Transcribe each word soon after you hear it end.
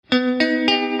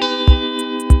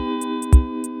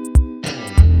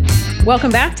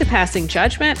Welcome back to Passing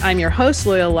Judgment. I'm your host,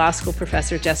 Loyola Law School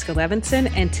Professor Jessica Levinson,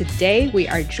 and today we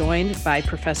are joined by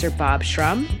Professor Bob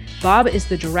Shrum. Bob is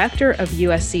the director of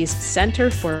USC's Center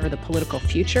for the Political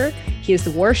Future. He is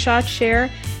the Warshaupt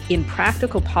Chair in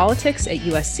Practical Politics at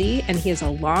USC, and he is a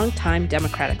longtime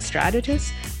Democratic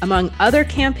strategist. Among other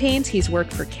campaigns, he's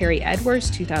worked for Kerry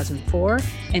Edwards, 2004,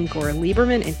 and Gore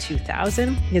Lieberman in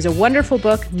 2000. He has a wonderful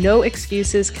book, No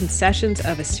Excuses, Concessions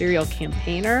of a Serial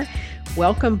Campaigner.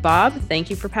 Welcome, Bob. Thank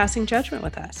you for passing judgment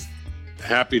with us.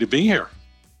 Happy to be here.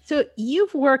 So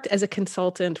you've worked as a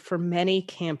consultant for many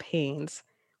campaigns.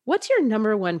 What's your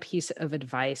number one piece of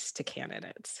advice to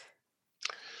candidates?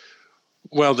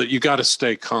 Well, that you got to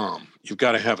stay calm. You've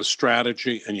got to have a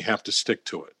strategy and you have to stick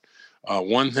to it.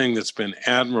 One thing that's been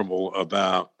admirable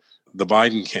about the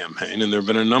Biden campaign, and there have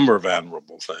been a number of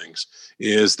admirable things,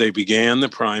 is they began the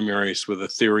primaries with a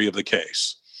theory of the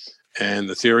case. And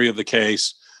the theory of the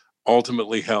case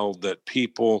ultimately held that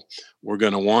people were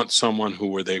going to want someone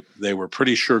who they were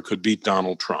pretty sure could beat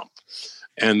Donald Trump,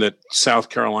 and that South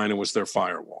Carolina was their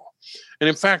firewall. And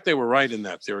in fact, they were right in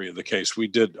that theory of the case. We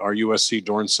did our USC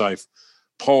Dornsife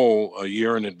poll a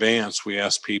year in advance. We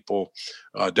asked people,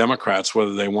 Democrats,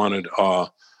 whether they wanted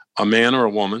a man or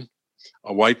a woman,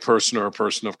 a white person or a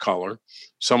person of color,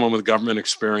 someone with government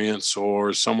experience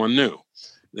or someone new.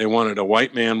 They wanted a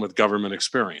white man with government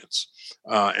experience.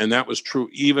 And that was true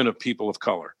even of people of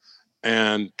color.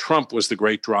 And Trump was the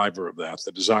great driver of that,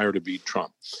 the desire to beat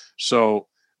Trump. So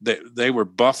they were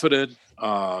buffeted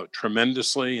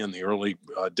tremendously in the early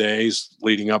days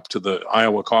leading up to the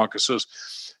Iowa caucuses.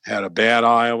 Had a bad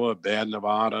Iowa, bad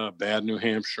Nevada, bad New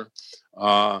Hampshire,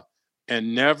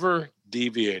 and never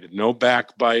deviated. No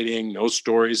backbiting, no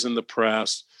stories in the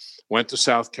press. Went to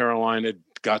South Carolina,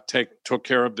 took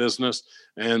care of business,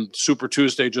 and Super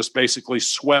Tuesday just basically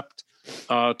swept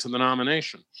to the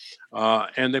nomination.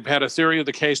 And they've had a theory of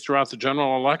the case throughout the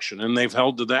general election, and they've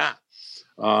held to that.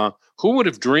 Who would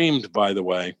have dreamed, by the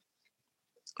way,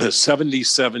 a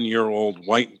 77-year-old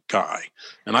white guy,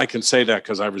 and I can say that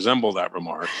because I resemble that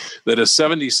remark, that a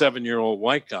 77-year-old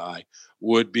white guy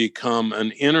would become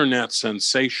an internet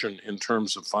sensation in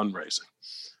terms of fundraising.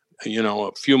 You know,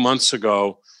 a few months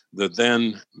ago, the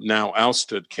then now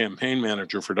ousted campaign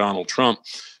manager for Donald Trump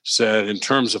said, in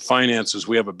terms of finances,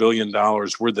 we have $1 billion.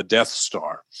 We're the Death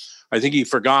Star. I think he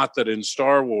forgot that in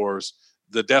Star Wars,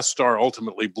 the Death Star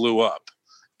ultimately blew up.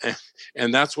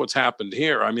 And that's what's happened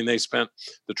here. I mean,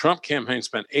 the Trump campaign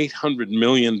spent $800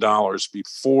 million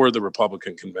before the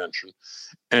Republican convention.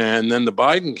 And then the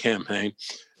Biden campaign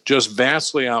just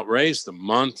vastly outraised them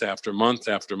month after month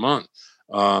after month.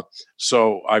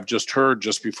 So I've just heard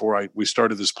just before we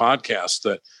started this podcast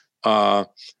that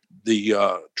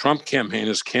the Trump campaign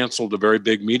has canceled a very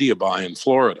big media buy in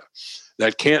Florida.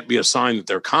 That can't be a sign that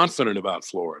they're confident about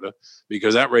Florida,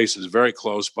 because that race is very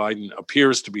close. Biden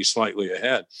appears to be slightly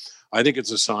ahead. I think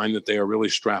it's a sign that they are really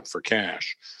strapped for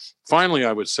cash. Finally,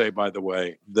 I would say, by the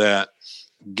way, that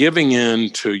giving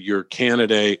in to your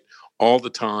candidate all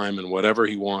the time and whatever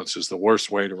he wants is the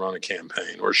worst way to run a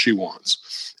campaign, or she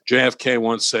wants. JFK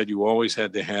once said you always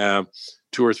had to have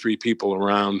 2 or 3 people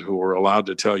around who were allowed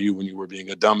to tell you when you were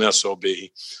being a dumb SOB,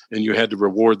 and you had to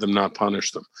reward them, not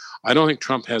punish them. I don't think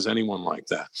Trump has anyone like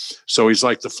that. So he's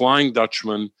like the Flying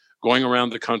Dutchman going around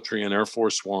the country in Air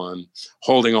Force One,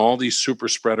 holding all these super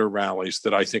spreader rallies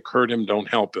that I think hurt him, don't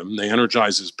help him. They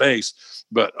energize his base,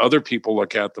 but other people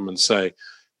look at them and say,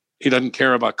 he doesn't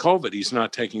care about COVID. He's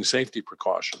not taking safety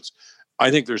precautions.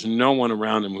 I think there's no one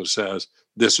around him who says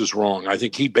this is wrong. I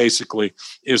think he basically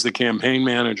is the campaign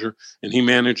manager, and he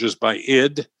manages by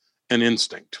id and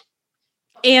instinct.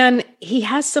 And he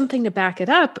has something to back it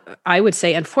up, I would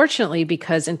say, unfortunately,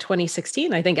 because in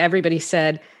 2016, I think everybody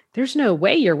said, there's no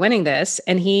way you're winning this.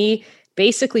 And he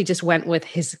basically just went with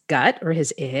his gut or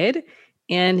his id,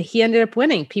 and he ended up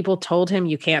winning. People told him,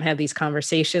 you can't have these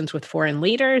conversations with foreign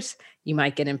leaders. You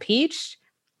might get impeached.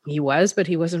 He was, but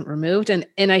he wasn't removed.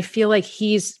 And I feel like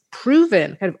he's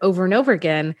proven kind of over and over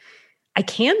again, I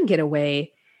can get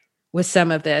away with some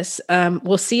of this.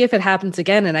 We'll see if it happens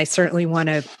again. And I certainly want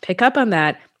to pick up on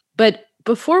that. But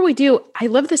before we do, I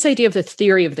love this idea of the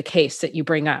theory of the case that you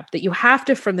bring up, that you have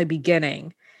to, from the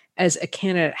beginning, as a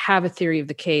candidate, have a theory of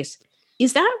the case.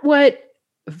 Is that what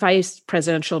Vice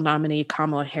presidential nominee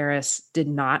Kamala Harris did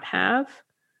not have?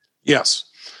 Yes.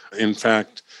 In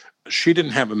fact, she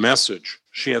didn't have a message.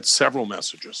 She had several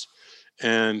messages,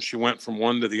 and she went from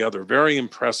one to the other. Very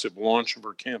impressive launch of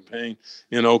her campaign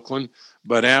in Oakland.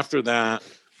 But after that,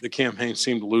 the campaign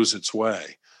seemed to lose its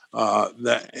way.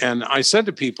 And I said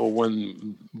to people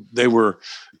when they were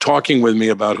talking with me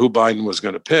about who Biden was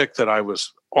going to pick that I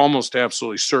was almost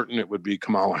absolutely certain it would be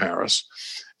Kamala Harris.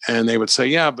 And they would say,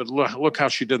 yeah, but look how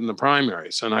she did in the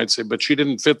primaries. And I'd say, but she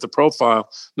didn't fit the profile,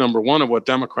 number one, of what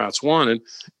Democrats wanted.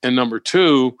 And number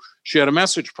two, she had a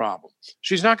message problem.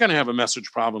 She's not going to have a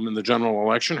message problem in the general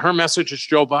election. Her message is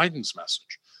Joe Biden's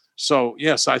message. So,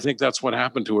 yes, I think that's what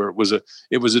happened to her. It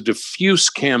was a diffuse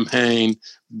campaign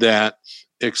that,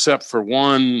 except for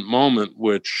one moment,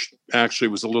 which actually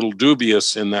was a little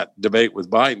dubious in that debate with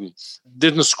Biden,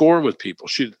 didn't score with people.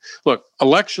 Look,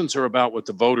 elections are about what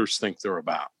the voters think they're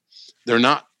about. They're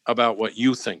not about what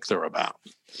you think they're about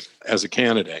as a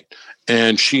candidate.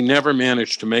 And she never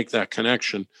managed to make that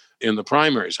connection in the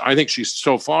primaries. I think she's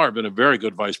so far been a very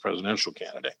good vice presidential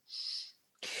candidate.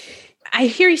 I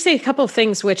hear you say a couple of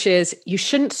things, which is you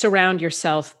shouldn't surround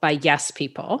yourself by yes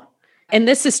people. And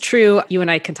this is true. You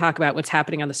and I can talk about what's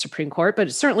happening on the Supreme Court, but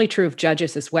it's certainly true of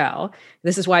judges as well.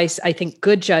 This is why I think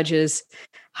good judges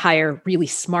hire really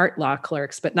smart law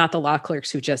clerks, but not the law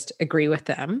clerks who just agree with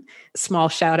them. Small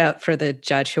shout out for the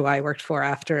judge who I worked for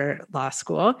after law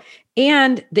school.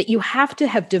 And that you have to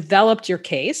have developed your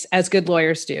case, as good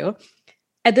lawyers do,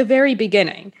 at the very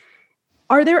beginning.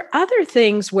 Are there other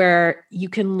things where you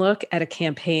can look at a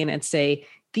campaign and say,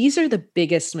 these are the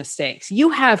biggest mistakes? You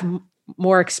have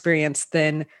more experience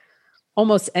than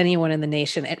almost anyone in the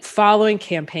nation at following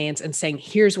campaigns and saying,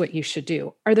 here's what you should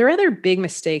do. Are there other big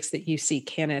mistakes that you see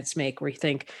candidates make where you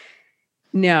think,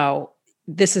 no,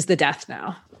 this is the death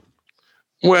knell?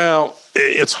 Well,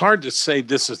 it's hard to say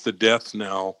this is the death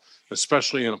knell,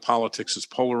 especially in a politics as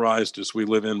polarized as we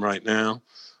live in right now.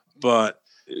 But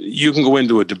you can go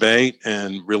into a debate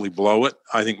and really blow it.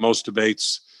 I think most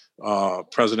debates,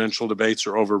 presidential debates,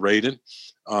 are overrated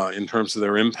in terms of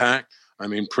their impact. I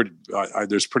mean,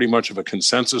 there's pretty much of a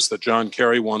consensus that John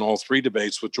Kerry won all three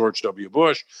debates with George W.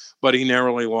 Bush, but he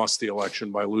narrowly lost the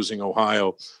election by losing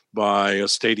Ohio by a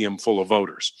stadium full of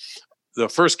voters. The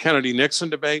first Kennedy-Nixon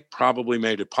debate probably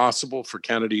made it possible for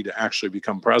Kennedy to actually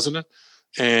become president.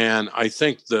 And I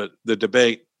think that the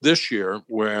debate this year,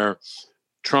 where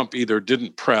Trump either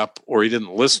didn't prep or he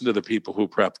didn't listen to the people who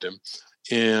prepped him,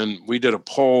 and we did a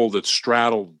poll that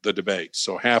straddled the debate.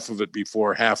 So half of it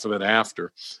before, half of it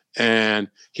after. And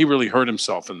he really hurt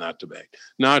himself in that debate,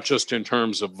 not just in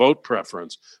terms of vote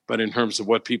preference, but in terms of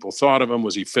what people thought of him.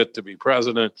 Was he fit to be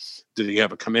president? Did he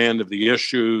have a command of the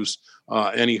issues?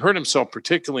 And he hurt himself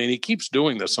particularly, and he keeps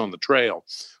doing this on the trail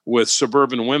with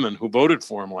suburban women who voted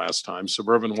for him last time,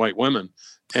 suburban white women.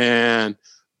 And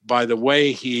by the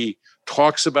way he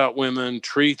talks about women,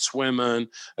 treats women,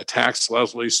 attacks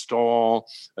Leslie Stahl,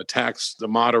 attacks the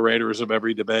moderators of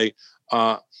every debate,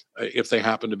 if they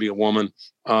happen to be a woman,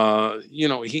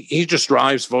 he just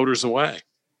drives voters away.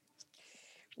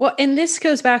 Well, and this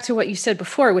goes back to what you said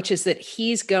before, which is that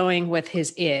he's going with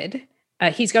his id,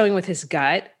 he's going with his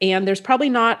gut, and there's probably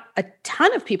not a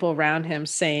ton of people around him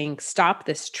saying, stop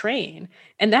this train.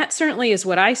 And that certainly is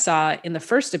what I saw in the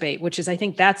first debate, which is, I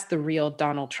think that's the real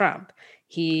Donald Trump.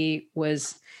 He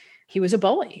was a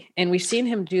bully, and we've seen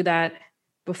him do that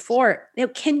before. Now,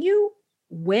 can you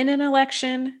win an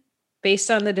election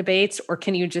based on the debates, or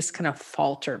can you just kind of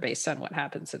falter based on what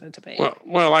happens in a debate?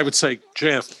 Well, I would say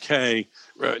JFK,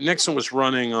 Nixon was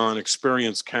running on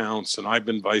experience counts, and I've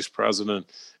been vice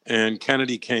president, and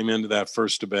Kennedy came into that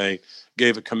first debate,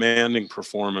 gave a commanding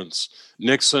performance.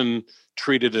 Nixon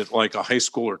treated it like a high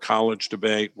school or college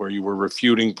debate where you were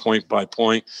refuting point by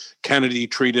point. Kennedy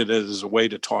treated it as a way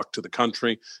to talk to the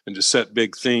country and to set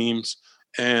big themes.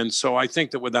 And so I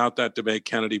think that without that debate,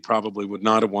 Kennedy probably would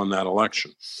not have won that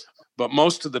election. But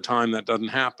most of the time that doesn't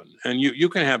happen. And you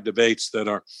can have debates that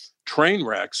are train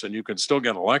wrecks and you can still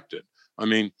get elected. I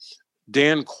mean,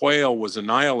 Dan Quayle was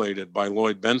annihilated by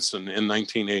Lloyd Bentsen in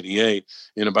 1988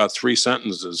 in about 3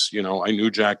 sentences. You know, I knew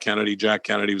Jack Kennedy. Jack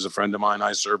Kennedy was a friend of mine.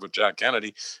 I served with Jack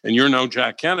Kennedy. And you're no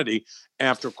Jack Kennedy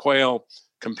after Quayle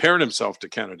compared himself to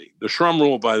Kennedy. The Shrum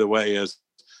rule, by the way, is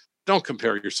don't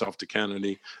compare yourself to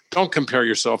Kennedy. Don't compare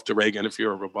yourself to Reagan if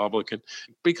you're a Republican,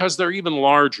 because they're even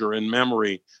larger in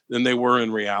memory than they were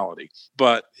in reality.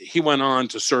 But he went on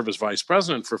to serve as vice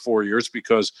president for 4 years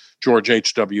because George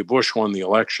H.W. Bush won the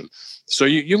election. So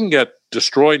you can get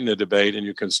destroyed in a debate and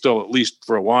you can still, at least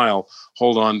for a while,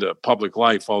 hold on to public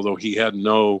life, although he had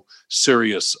no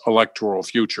serious electoral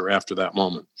future after that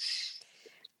moment.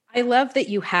 I love that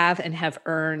you have and have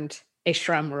earned a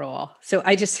Shrum rule. So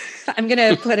I'm going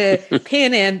to put a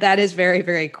pin in. That is very,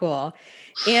 very cool.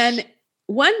 And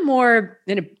one more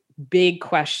big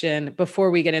question before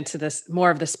we get into this,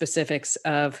 more of the specifics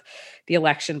of the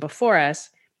election before us.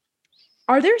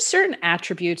 Are there certain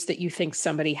attributes that you think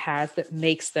somebody has that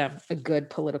makes them a good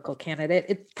political candidate?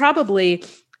 It probably,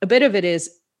 a bit of it is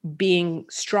being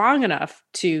strong enough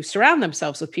to surround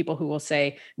themselves with people who will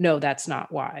say, no, that's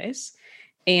not wise.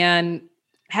 And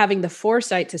having the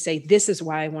foresight to say, this is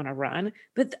why I want to run.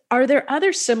 But are there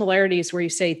other similarities where you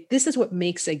say, this is what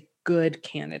makes a good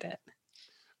candidate?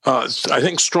 I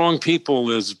think strong people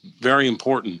is very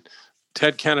important.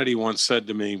 Ted Kennedy once said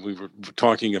to me, we were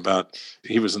talking about,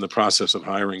 he was in the process of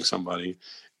hiring somebody.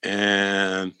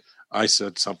 And I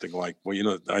said something like,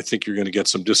 well, I think you're going to get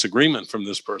some disagreement from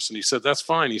this person. He said, that's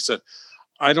fine. He said,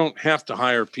 I don't have to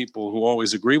hire people who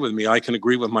always agree with me. I can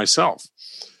agree with myself.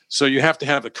 So you have to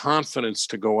have the confidence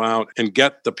to go out and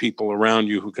get the people around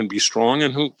you who can be strong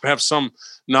and who have some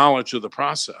knowledge of the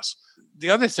process. The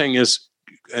other thing is,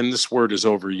 and this word is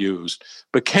overused,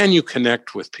 but can you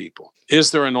connect with people?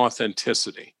 Is there an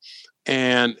authenticity?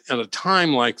 And at a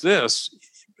time like this,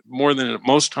 more than at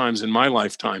most times in my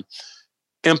lifetime,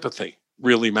 empathy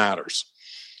really matters.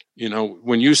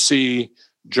 When you see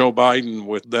Joe Biden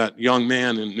with that young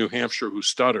man in New Hampshire who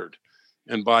stuttered,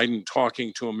 and Biden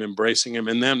talking to him, embracing him,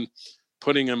 and then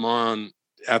putting him on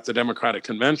at the Democratic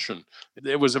convention,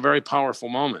 it was a very powerful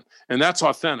moment. And that's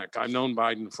authentic. I've known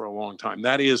Biden for a long time.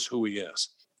 That is who he is.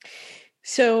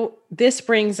 So this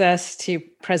brings us to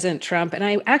President Trump. And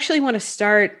I actually want to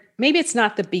start, maybe it's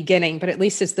not the beginning, but at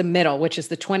least it's the middle, which is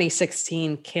the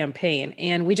 2016 campaign.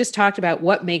 And we just talked about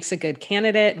what makes a good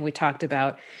candidate. And we talked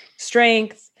about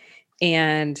strength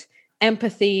and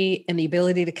empathy and the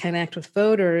ability to connect with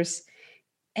voters.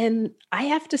 And I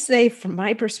have to say, from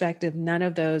my perspective, none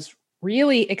of those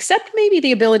really, except maybe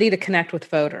the ability to connect with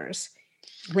voters,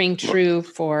 ring true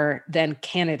for then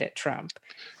candidate Trump.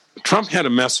 Trump had a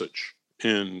message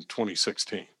in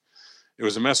 2016. It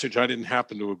was a message I didn't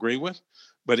happen to agree with,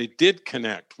 but it did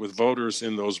connect with voters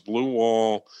in those blue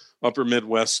wall, upper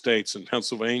Midwest states and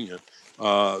Pennsylvania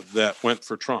that went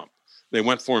for Trump. They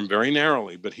went for him very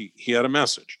narrowly, but he had a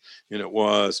message. And it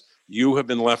was, you have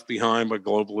been left behind by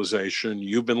globalization.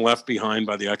 You've been left behind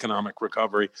by the economic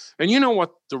recovery. And you know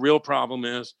what the real problem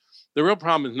is? The real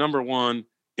problem is, number one,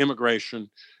 immigration.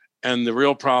 And the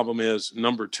real problem is,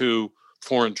 number two,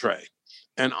 foreign trade.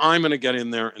 And I'm going to get in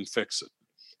there and fix it.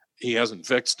 He hasn't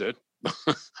fixed it.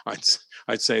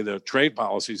 I'd say the trade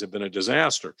policies have been a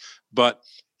disaster. But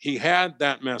he had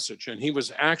that message. And he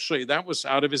was actually, that was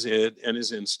out of his id and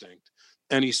his instinct.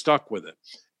 And he stuck with it.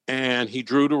 And he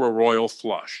drew to a royal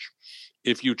flush.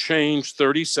 If you change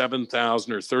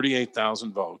 37,000 or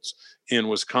 38,000 votes in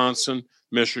Wisconsin,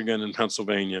 Michigan, and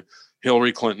Pennsylvania,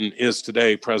 Hillary Clinton is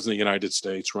today president of the United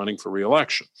States running for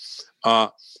re-election.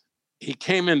 He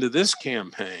came into this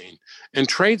campaign, and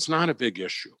trade's not a big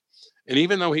issue. And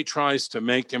even though he tries to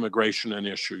make immigration an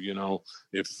issue,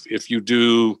 if you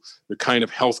do the kind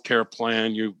of healthcare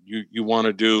plan you want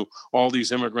to do, all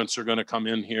these immigrants are going to come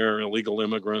in here, illegal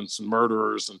immigrants and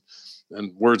murderers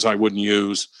and words I wouldn't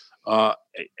use.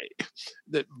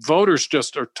 That voters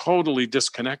just are totally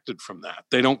disconnected from that.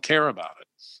 They don't care about it.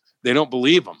 They don't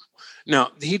believe him.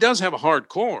 Now, he does have a hard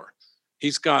core.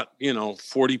 He's got,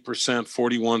 40%,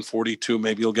 41, 42,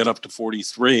 maybe he'll get up to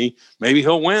 43. Maybe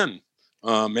he'll win.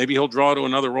 Maybe he'll draw to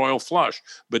another royal flush.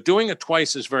 But doing it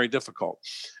twice is very difficult.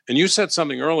 And you said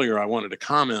something earlier I wanted to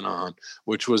comment on,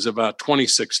 which was about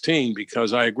 2016,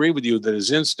 because I agree with you that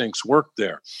his instincts worked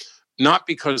there. Not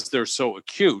because they're so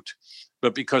acute,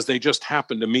 but because they just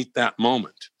happen to meet that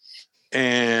moment.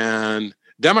 And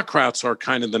Democrats are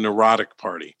kind of the neurotic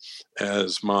party,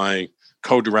 as my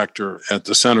co-director at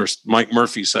the center, Mike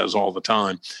Murphy, says all the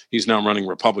time. He's now running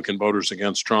Republican voters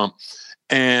against Trump.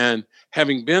 And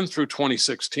having been through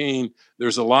 2016,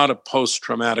 there's a lot of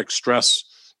post-traumatic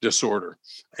stress disorder.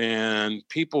 And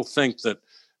people think that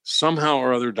somehow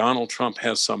or other Donald Trump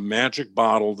has some magic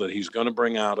bottle that he's going to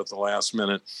bring out at the last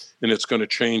minute, and it's going to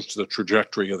change the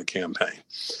trajectory of the campaign.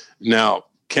 Now,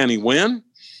 can he win?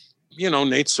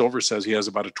 Nate Silver says he has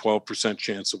about a 12%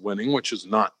 chance of winning, which is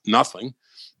not nothing.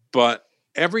 But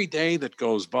every day that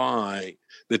goes by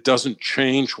that doesn't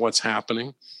change what's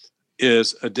happening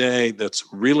is a day that's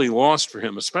really lost for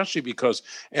him, especially because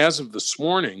as of this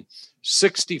morning,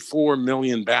 64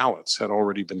 million ballots had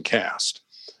already been cast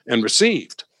and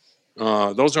received.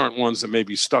 Those aren't ones that may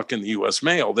be stuck in the U.S.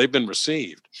 mail. They've been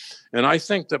received. And I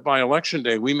think that by Election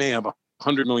Day, we may have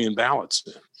 100 million ballots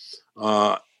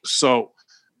in. So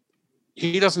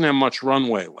he doesn't have much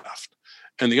runway left.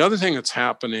 And the other thing that's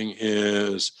happening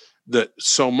is that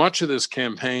so much of this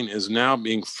campaign is now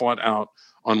being fought out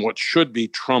on what should be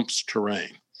Trump's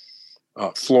terrain.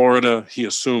 Florida, he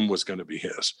assumed was going to be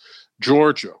his.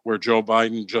 Georgia, where Joe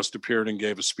Biden just appeared and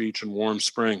gave a speech in Warm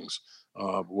Springs,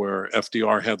 where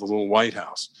FDR had the little White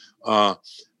House.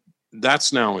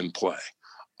 That's now in play.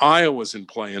 Iowa's in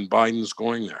play, and Biden's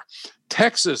going there.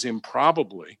 Texas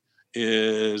improbably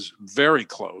is very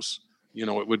close.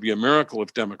 It would be a miracle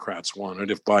if Democrats won it,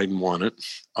 if Biden won it.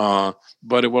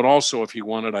 But it would also, if he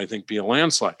won it, I think, be a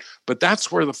landslide. But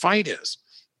that's where the fight is.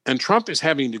 And Trump is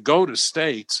having to go to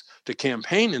states to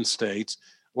campaign in states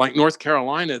like North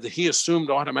Carolina that he assumed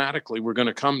automatically were going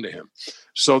to come to him.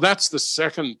 So that's the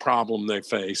second problem they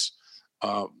face.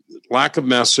 Lack of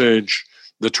message,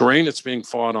 the terrain it's being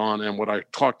fought on, and what I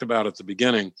talked about at the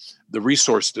beginning, the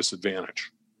resource disadvantage.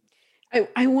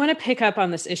 I want to pick up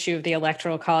on this issue of the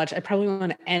Electoral College. I probably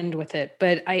want to end with it,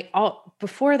 but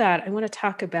before that, I want to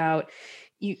talk about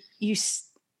you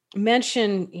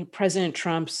mentioned President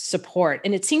Trump's support,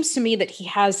 and it seems to me that he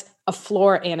has a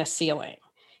floor and a ceiling,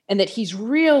 and that he's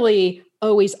really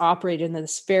always operated in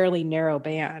this fairly narrow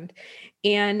band.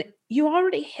 And you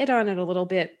already hit on it a little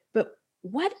bit, but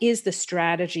what is the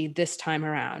strategy this time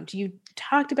around? You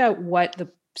talked about what the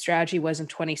strategy was in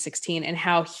 2016 and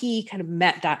how he kind of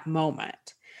met that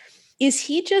moment. Is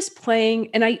he just playing,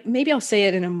 and maybe I'll say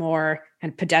it in a more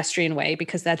kind of pedestrian way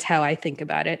because that's how I think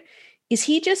about it. Is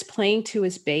he just playing to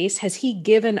his base? Has he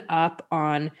given up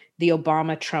on the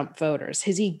Obama-Trump voters?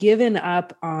 Has he given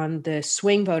up on the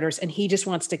swing voters and he just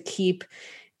wants to keep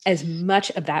as much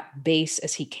of that base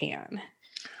as he can?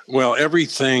 Well,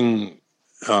 everything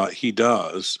he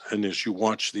does, and as you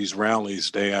watch these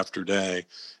rallies day after day,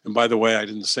 and by the way, I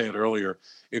didn't say it earlier,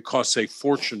 it costs a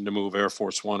fortune to move Air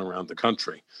Force One around the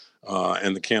country,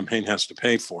 and the campaign has to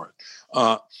pay for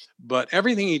it. But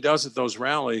everything he does at those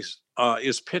rallies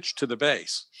is pitched to the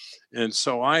base. And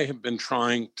so I have been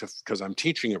trying to, because I'm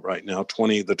teaching it right now,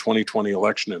 the 2020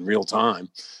 election in real time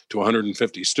to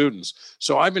 150 students.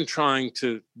 So I've been trying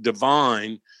to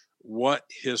divine what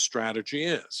his strategy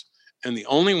is. And the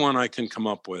only one I can come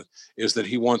up with is that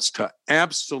he wants to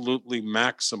absolutely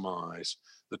maximize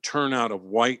the turnout of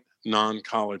white,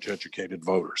 non-college educated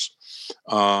voters.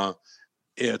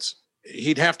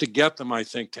 He'd have to get them, I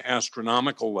think, to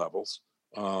astronomical levels,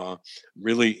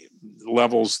 really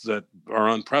levels that are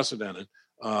unprecedented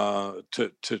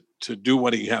to do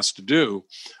what he has to do.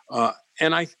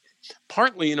 And I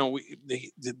partly,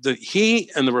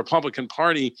 he and the Republican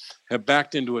Party have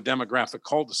backed into a demographic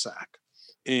cul-de-sac.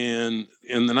 In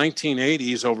the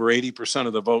 1980s, over 80%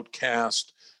 of the vote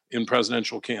cast in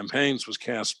presidential campaigns was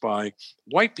cast by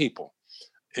white people.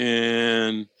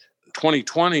 In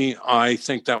 2020, I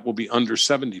think that will be under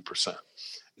 70%.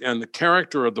 And the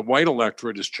character of the white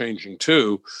electorate is changing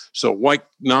too. So white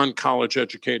non-college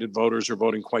educated voters are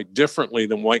voting quite differently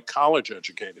than white college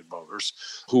educated voters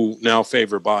who now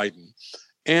favor Biden.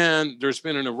 And there's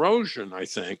been an erosion, I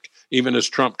think, even as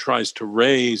Trump tries to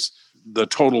raise the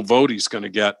total vote he's going to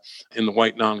get in the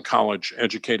white non-college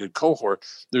educated cohort.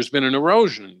 There's been an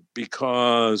erosion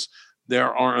because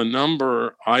there are a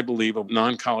number, I believe, of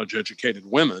non-college educated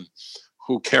women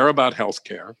who care about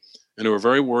healthcare and who are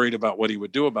very worried about what he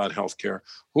would do about healthcare,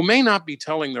 who may not be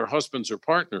telling their husbands or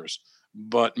partners,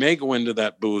 but may go into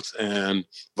that booth and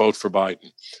vote for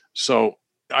Biden. So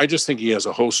I just think he has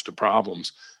a host of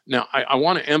problems. Now, I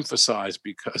want to emphasize,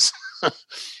 because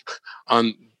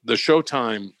on the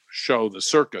Showtime show, The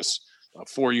Circus,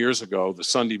 4 years ago, the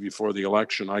Sunday before the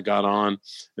election, I got on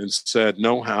and said,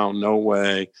 no how, no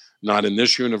way, not in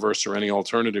this universe or any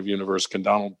alternative universe can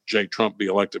Donald J. Trump be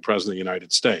elected president of the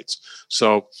United States.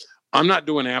 So I'm not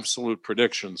doing absolute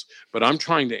predictions, but I'm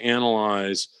trying to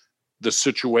analyze the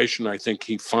situation I think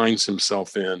he finds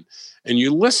himself in. And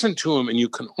you listen to him and you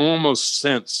can almost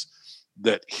sense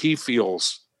that he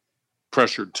feels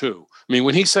pressured too. I mean,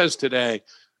 when he says today,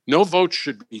 no votes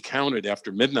should be counted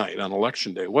after midnight on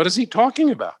election day, what is he talking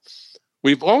about?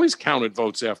 We've always counted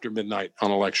votes after midnight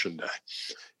on election day.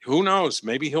 Who knows?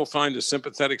 Maybe he'll find a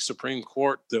sympathetic Supreme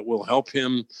Court that will help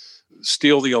him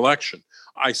steal the election.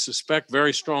 I suspect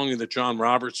very strongly that John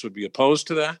Roberts would be opposed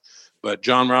to that, but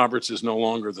John Roberts is no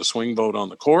longer the swing vote on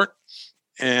the court.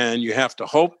 And you have to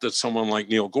hope that someone like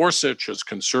Neil Gorsuch, as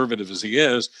conservative as he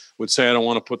is, would say, I don't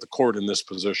want to put the court in this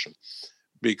position.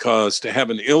 Because to have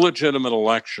an illegitimate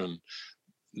election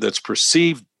that's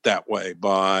perceived that way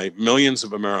by millions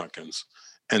of Americans,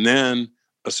 and then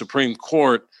a Supreme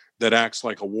Court that acts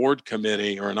like a ward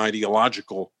committee or an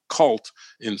ideological cult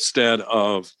instead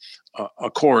of a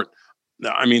court,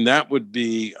 I mean, that would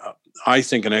be, I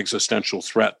think, an existential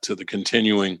threat to the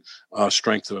continuing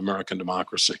strength of American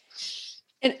democracy.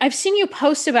 And I've seen you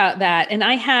post about that, and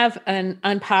I have an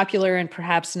unpopular and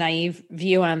perhaps naive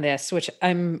view on this, which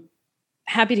I'm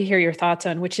happy to hear your thoughts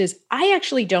on, which is I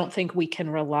actually don't think we can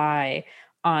rely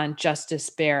on Justice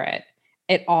Barrett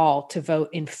at all to vote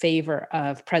in favor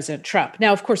of President Trump.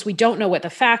 Now, of course, we don't know what the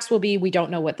facts will be. We don't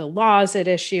know what the law is at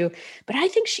issue, but I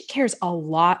think she cares a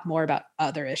lot more about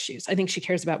other issues. I think she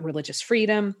cares about religious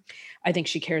freedom. I think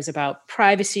she cares about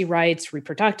privacy rights,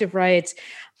 reproductive rights.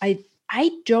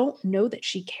 I don't know that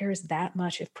she cares that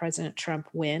much if President Trump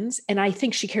wins. And I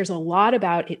think she cares a lot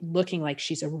about it looking like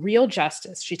she's a real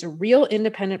justice. She's a real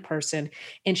independent person,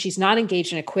 and she's not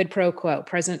engaged in a quid pro quo.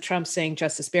 President Trump saying,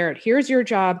 Justice Barrett, here's your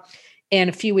job. And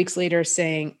a few weeks later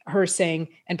saying,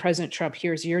 and President Trump,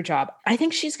 here's your job. I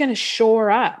think she's going to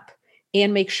shore up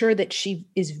and make sure that she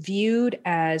is viewed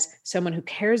as someone who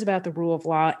cares about the rule of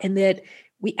law, and that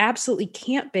we absolutely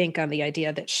can't bank on the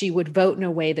idea that she would vote in a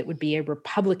way that would be a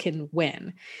Republican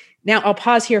win. Now, I'll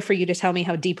pause here for you to tell me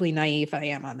how deeply naive I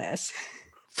am on this.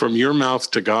 From your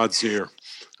mouth to God's ear.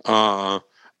 I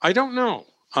don't know.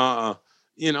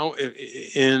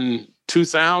 In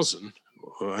 2000,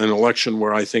 an election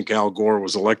where I think Al Gore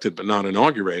was elected but not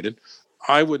inaugurated,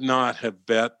 I would not have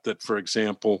bet that, for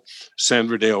example,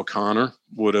 Sandra Day O'Connor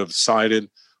would have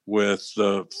sided with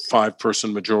the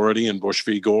 5-person majority in Bush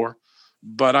v. Gore.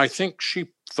 But I think she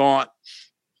thought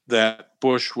that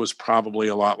Bush was probably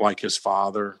a lot like his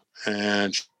father,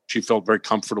 and she felt very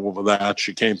comfortable with that.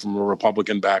 She came from a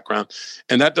Republican background.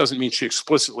 And that doesn't mean she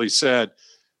explicitly said,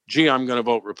 gee, I'm going to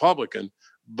vote Republican,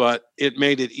 but it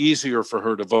made it easier for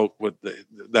her to vote with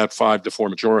that 5-4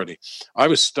 majority. I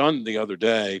was stunned the other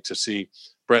day to see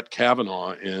Brett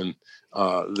Kavanaugh in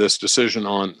this decision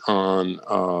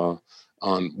on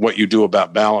what you do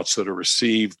about ballots that are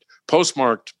received,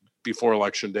 postmarked before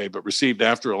Election Day, but received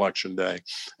after Election Day.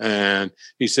 And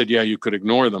he said, yeah, you could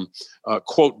ignore them.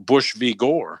 Quote Bush v.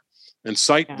 Gore and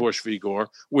cite Bush v. Gore,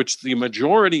 which the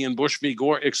majority in Bush v.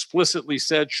 Gore explicitly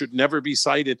said should never be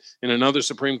cited in another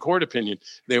Supreme Court opinion.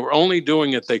 They were only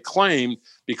doing it, they claimed,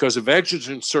 because of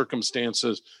exigent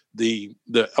circumstances. The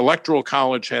Electoral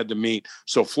College had to meet,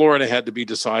 so Florida had to be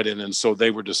decided, and so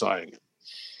they were deciding it.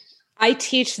 I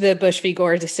teach the Bush v.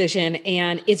 Gore decision,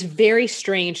 and it's very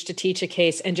strange to teach a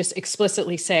case and just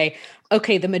explicitly say,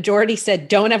 okay, the majority said,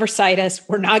 don't ever cite us.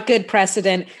 We're not good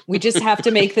precedent. We just have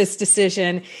to make this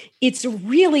decision. It's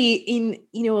really in,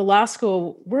 a law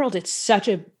school world, it's such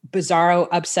a bizarro,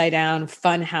 upside down,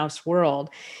 fun house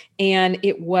world. And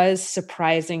it was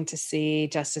surprising to see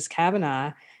Justice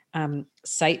Kavanaugh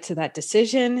cite to that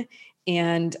decision.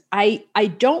 And I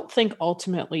don't think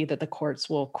ultimately that the courts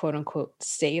will, quote unquote,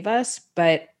 save us,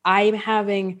 but I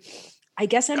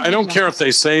don't care if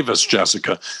they save us,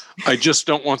 Jessica. I just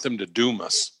don't want them to doom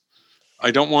us.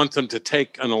 I don't want them to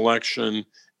take an election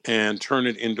and turn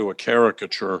it into a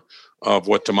caricature of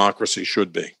what democracy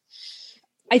should be.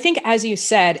 I think, as you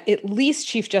said, at least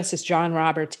Chief Justice John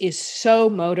Roberts is so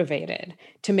motivated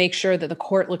to make sure that the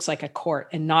court looks like a court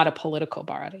and not a political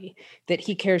body, that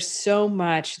he cares so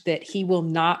much that he will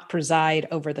not preside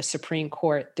over the Supreme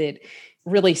Court that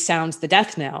really sounds the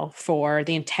death knell for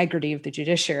the integrity of the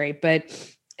judiciary. But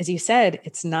as you said,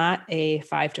 it's not a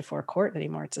 5-4 court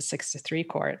anymore. It's a 6-3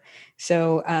 court.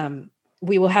 So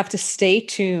we will have to stay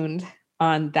tuned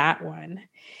on that one.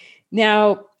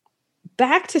 Now,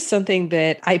 back to something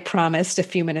that I promised a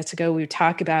few minutes ago we would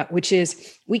talk about, which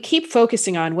is we keep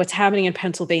focusing on what's happening in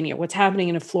Pennsylvania, what's happening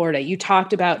in Florida. You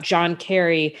talked about John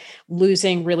Kerry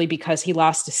losing really because he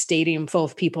lost a stadium full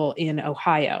of people in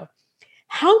Ohio.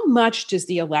 How much does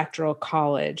the Electoral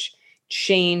College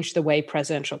change the way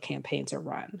presidential campaigns are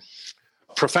run?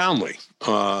 Profoundly.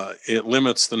 It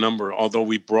limits the number, although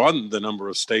we broadened the number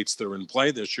of states that are in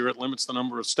play this year, it limits the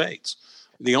number of states.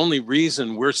 The only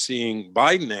reason we're seeing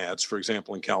Biden ads, for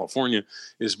example, in California,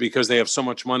 is because they have so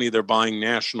much money, they're buying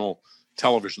national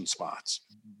television spots.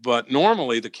 But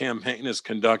normally the campaign is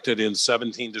conducted in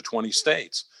 17 to 20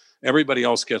 states. Everybody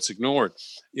else gets ignored.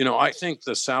 I think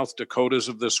the South Dakotas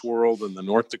of this world and the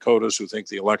North Dakotas who think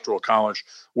the Electoral College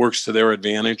works to their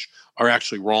advantage are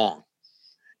actually wrong.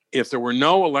 If there were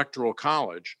no Electoral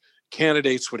College,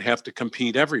 candidates would have to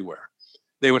compete everywhere.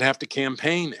 They would have to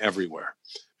campaign everywhere.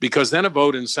 Because then a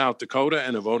vote in South Dakota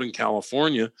and a vote in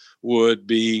California would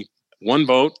be one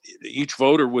vote. Each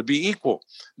voter would be equal.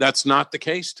 That's not the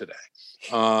case today.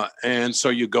 And so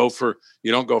you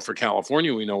don't go for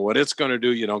California. We know what it's going to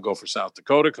do. You don't go for South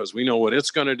Dakota because we know what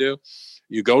it's going to do.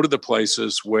 You go to the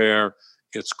places where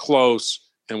it's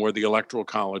close and where the Electoral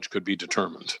College could be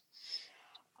determined.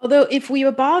 Although if we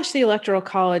abolish the Electoral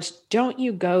College, don't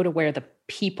you go to where the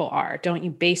people are? Don't you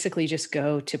basically just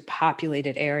go to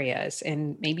populated areas?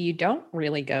 And maybe you don't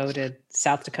really go to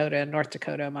South Dakota, North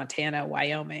Dakota, Montana,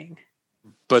 Wyoming.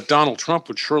 But Donald Trump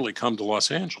would surely come to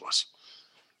Los Angeles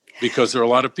because there are a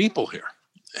lot of people here.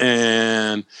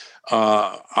 And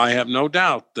I have no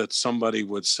doubt that somebody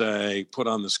would say, put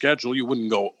on the schedule. You wouldn't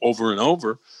go over and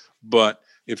over, but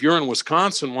if you're in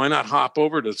Wisconsin, why not hop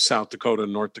over to South Dakota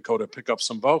and North Dakota, pick up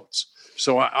some votes?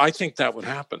 So I think that would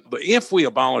happen. But if we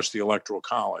abolish the Electoral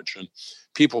College, and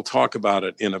people talk about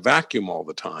it in a vacuum all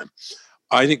the time,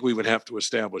 I think we would have to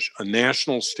establish a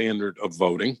national standard of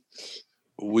voting.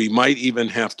 We might even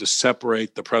have to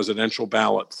separate the presidential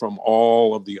ballot from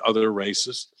all of the other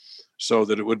races, so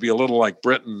that it would be a little like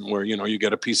Britain, where, you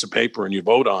get a piece of paper and you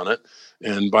vote on it,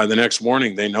 and by the next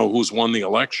morning they know who's won the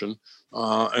election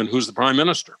and who's the prime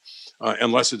minister,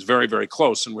 unless it's very, very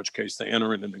close, in which case they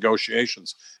enter into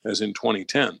negotiations, as in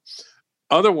 2010.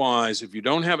 Otherwise, if you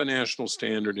don't have a national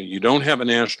standard and you don't have a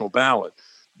national ballot,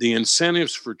 the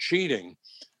incentives for cheating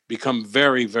become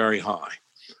very, very high.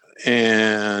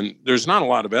 And there's not a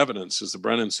lot of evidence, as the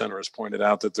Brennan Center has pointed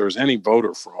out, that there's any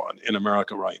voter fraud in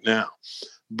America right now.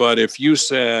 But if you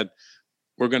said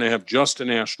we're going to have just a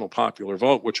national popular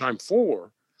vote, which I'm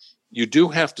for, you do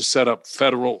have to set up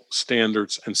federal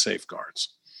standards and safeguards.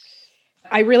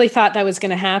 I really thought that was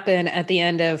going to happen at the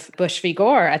end of Bush v.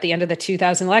 Gore, at the end of the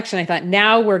 2000 election. I thought,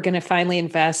 now we're going to finally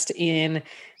invest in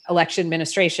election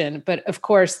administration. But of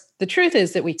course, the truth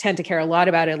is that we tend to care a lot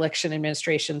about election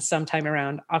administration sometime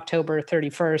around October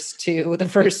 31st to the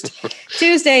first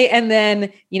Tuesday. And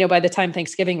then, by the time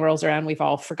Thanksgiving rolls around, we've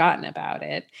all forgotten about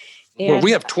it. Well,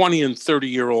 we have 20 and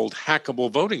 30-year-old hackable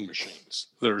voting machines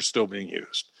that are still being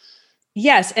used.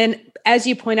 Yes. And as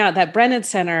you point out, that Brennan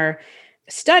Center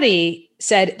study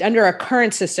said, under our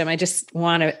current system, I just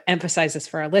want to emphasize this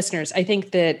for our listeners, I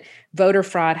think that voter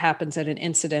fraud happens at an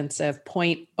incidence of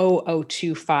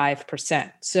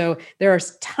 0.0025%. So there are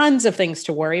tons of things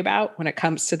to worry about when it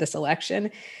comes to this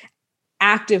election.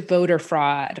 Active voter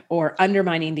fraud or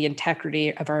undermining the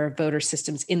integrity of our voter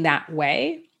systems in that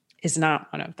way is not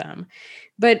one of them.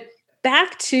 But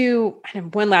back to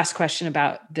one last question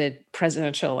about the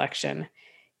presidential election.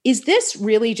 Is this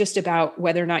really just about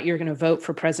whether or not you're going to vote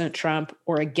for President Trump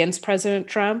or against President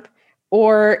Trump?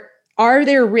 Or are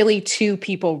there really two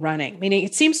people running? Meaning,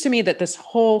 it seems to me that this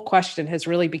whole question has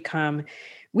really become,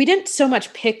 we didn't so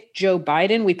much pick Joe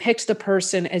Biden, we picked the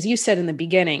person, as you said in the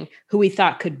beginning, who we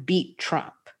thought could beat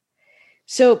Trump.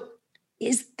 So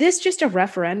is this just a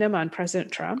referendum on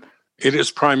President Trump? It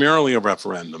is primarily a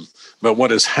referendum. But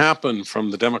what has happened from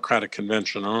the Democratic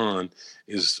convention on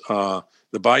is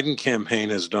the Biden campaign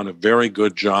has done a very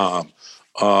good job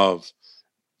of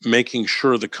making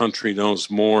sure the country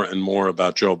knows more and more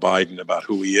about Joe Biden, about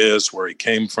who he is, where he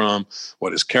came from,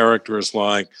 what his character is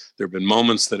like. There have been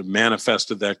moments that have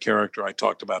manifested that character. I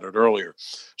talked about it earlier.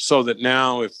 So that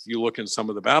now, if you look in some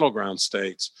of the battleground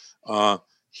states,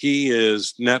 he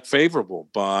is net favorable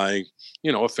by,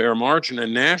 a fair margin.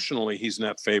 And nationally, he's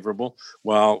net favorable,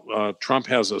 while Trump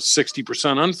has a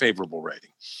 60% unfavorable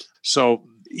rating. So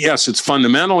yes, it's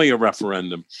fundamentally a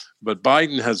referendum, but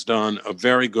Biden has done a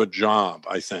very good job,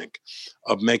 I think,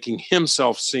 of making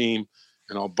himself seem,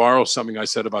 and I'll borrow something I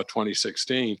said about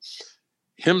 2016,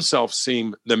 himself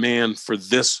seem the man for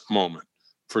this moment,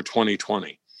 for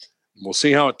 2020. We'll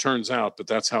see how it turns out, but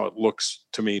that's how it looks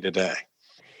to me today.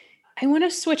 I want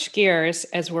to switch gears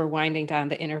as we're winding down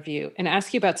the interview and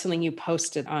ask you about something you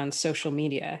posted on social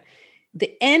media.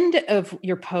 The end of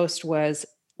your post was,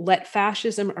 "Let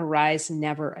fascism arise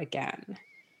never again."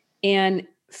 And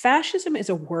fascism is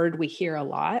a word we hear a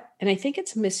lot, and I think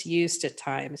it's misused at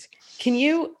times. Can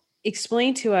you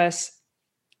explain to us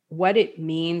what it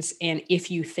means and if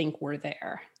you think we're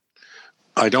there?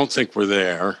 I don't think we're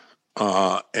there.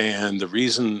 And the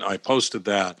reason I posted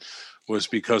that was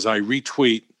because I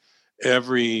retweet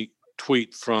every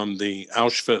tweet from the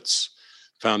Auschwitz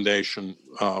Foundation,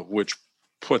 which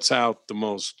puts out the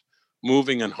most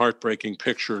moving and heartbreaking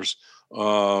pictures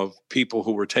of people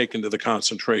who were taken to the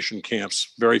concentration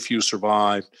camps. Very few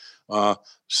survived,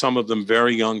 some of them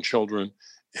very young children.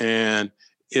 And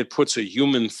it puts a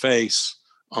human face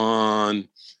on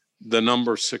the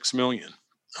number 6 million.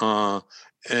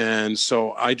 And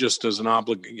so I just, as an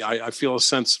I feel a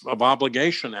sense of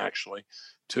obligation, actually,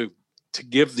 to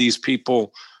give these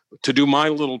people, to do my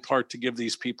little part to give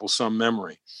these people some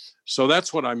memory. So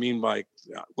that's what I mean by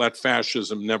let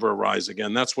fascism never arise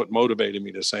again. That's what motivated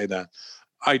me to say that.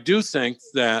 I do think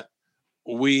that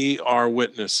we are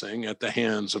witnessing at the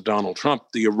hands of Donald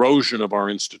Trump the erosion of our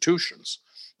institutions.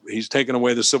 He's taken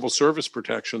away the civil service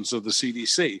protections of the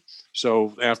CDC.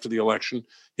 So after the election,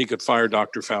 he could fire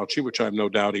Dr. Fauci, which I have no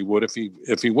doubt he would.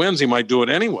 If he wins, he might do it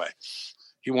anyway.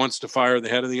 He wants to fire the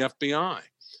head of the FBI.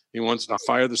 He wants to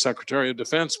fire the Secretary of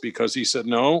Defense because he said,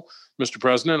 "No, Mr.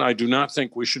 President, I do not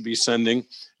think we should be sending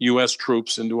U.S.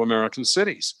 troops into American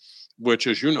cities." which,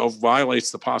 as you know,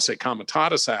 violates the Posse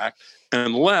Comitatus Act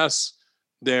unless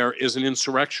there is an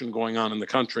insurrection going on in the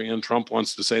country, and Trump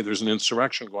wants to say there's an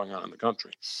insurrection going on in the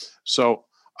country. So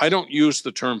I don't use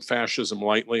the term fascism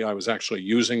lightly. I was actually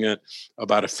using it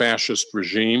about a fascist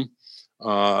regime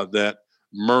that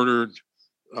murdered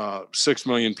 6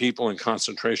 million people in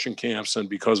concentration camps, and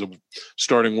because of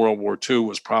starting World War II,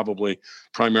 was probably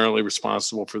primarily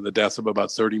responsible for the death of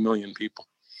about 30 million people.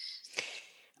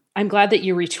 I'm glad that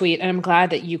you retweet, and I'm glad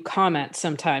that you comment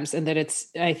sometimes, and that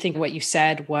I think what you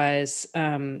said was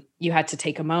you had to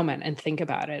take a moment and think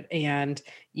about it, and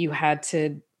you had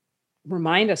to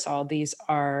remind us all these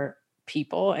are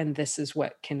people, and this is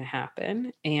what can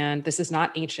happen, and this is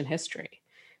not ancient history.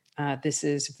 This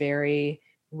is very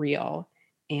real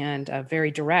and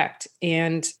very direct,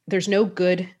 and there's no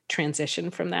good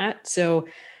transition from that. So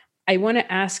I want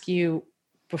to ask you,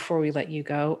 before we let you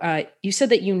go, you said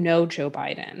that you know Joe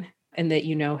Biden and that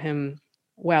you know him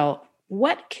well.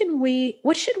 What should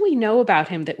we know about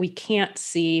him that we can't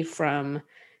see from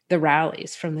the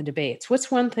rallies, from the debates? What's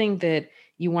one thing that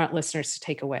you want listeners to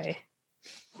take away?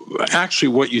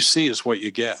 Actually, what you see is what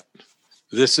you get.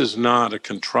 This is not a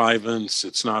contrivance.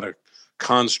 It's not a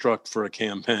construct for a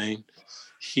campaign.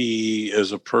 He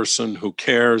is a person who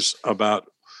cares about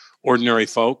ordinary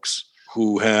folks,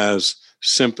 who has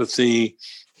sympathy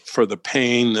for the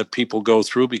pain that people go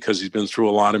through because he's been through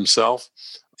a lot himself,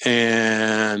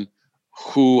 and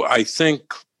who I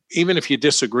think, even if you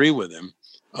disagree with him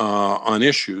on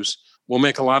issues, will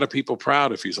make a lot of people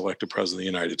proud if he's elected president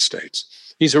of the United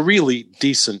States. He's a really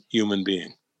decent human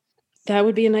being. That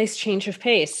would be a nice change of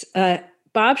pace.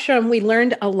 Bob Shrum, we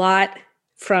learned a lot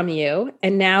from you.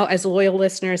 And now, as loyal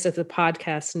listeners of the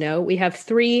podcast know, we have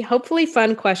 3 hopefully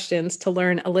fun questions to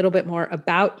learn a little bit more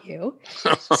about you.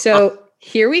 So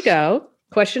here we go.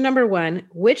 Question number 1,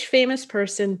 which famous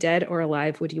person, dead or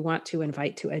alive, would you want to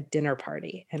invite to a dinner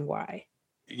party, and why?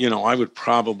 I would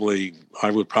probably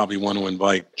want to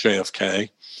invite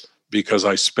JFK, because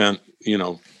I spent,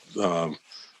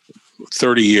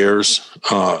 30 years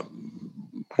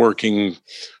working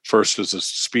first as a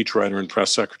speechwriter and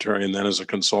press secretary, and then as a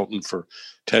consultant for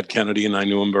Ted Kennedy, and I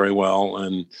knew him very well,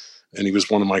 and he was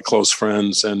one of my close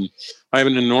friends. And I have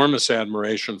an enormous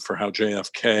admiration for how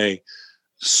JFK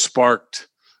sparked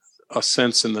a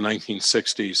sense in the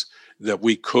 1960s that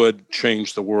we could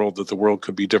change the world, that the world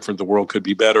could be different, the world could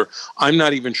be better. I'm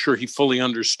not even sure he fully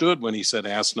understood when he said,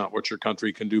 "Ask not what your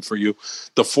country can do for you,"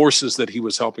 the forces that he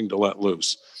was helping to let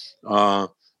loose.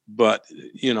 But,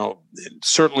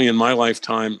 certainly in my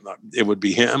lifetime, it would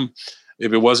be him.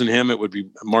 If it wasn't him, it would be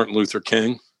Martin Luther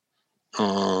King.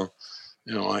 We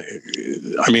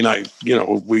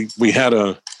had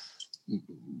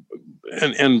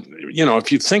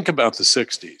if you think about the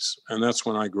 60s, and that's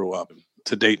when I grew up,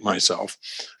 to date myself,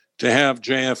 to have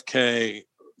JFK,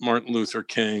 Martin Luther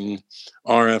King,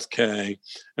 RFK,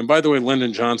 and by the way,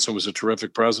 Lyndon Johnson was a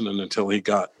terrific president until he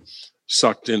got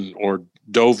sucked in or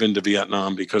dove into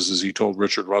Vietnam, because, as he told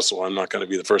Richard Russell, "I'm not going to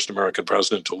be the first American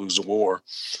president to lose a war."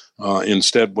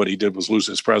 Instead, what he did was lose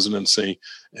his presidency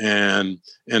and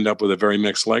end up with a very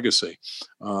mixed legacy.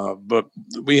 But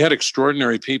we had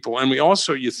extraordinary people. And we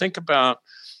also, you think about,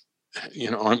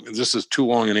 this is too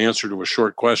long an answer to a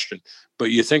short question,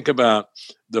 but you think about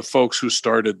the folks who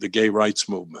started the gay rights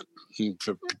movement,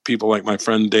 people like my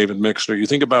friend David Mixner. You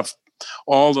think about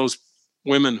all those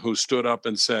women who stood up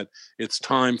and said, "It's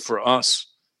time for us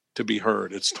to be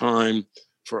heard. It's time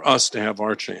for us to have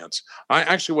our chance."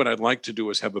 What I'd like to do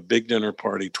is have a big dinner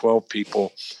party, 12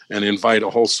 people, and invite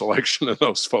a whole selection of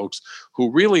those folks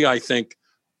who really, I think,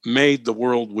 made the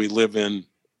world we live in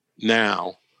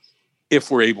now, if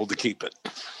we're able to keep it.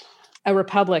 A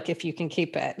republic, if you can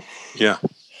keep it. Yeah.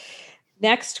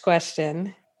 Next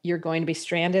question. You're going to be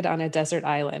stranded on a desert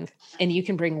island, and you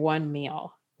can bring one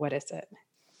meal. What is it?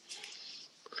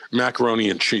 Macaroni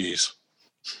and cheese.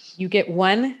 You get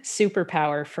one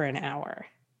superpower for an hour.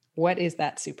 What is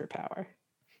that superpower?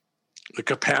 The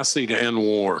capacity to end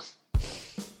war.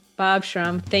 Bob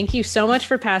Shrum, thank you so much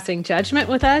for passing judgment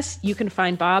with us. You can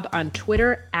find Bob on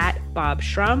Twitter at Bob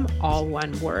Shrum, all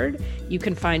one word. You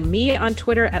can find me on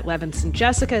Twitter at Levinson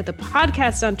Jessica, the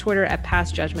podcast on Twitter at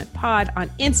Pass Judgment Pod, on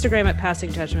Instagram at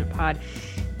Passing Judgment Pod.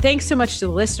 Thanks so much to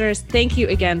the listeners. Thank you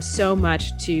again so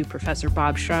much to Professor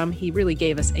Bob Shrum. He really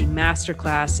gave us a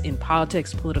masterclass in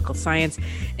politics, political science,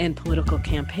 and political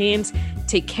campaigns.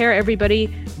 Take care, everybody.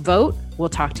 Vote. We'll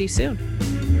talk to you soon.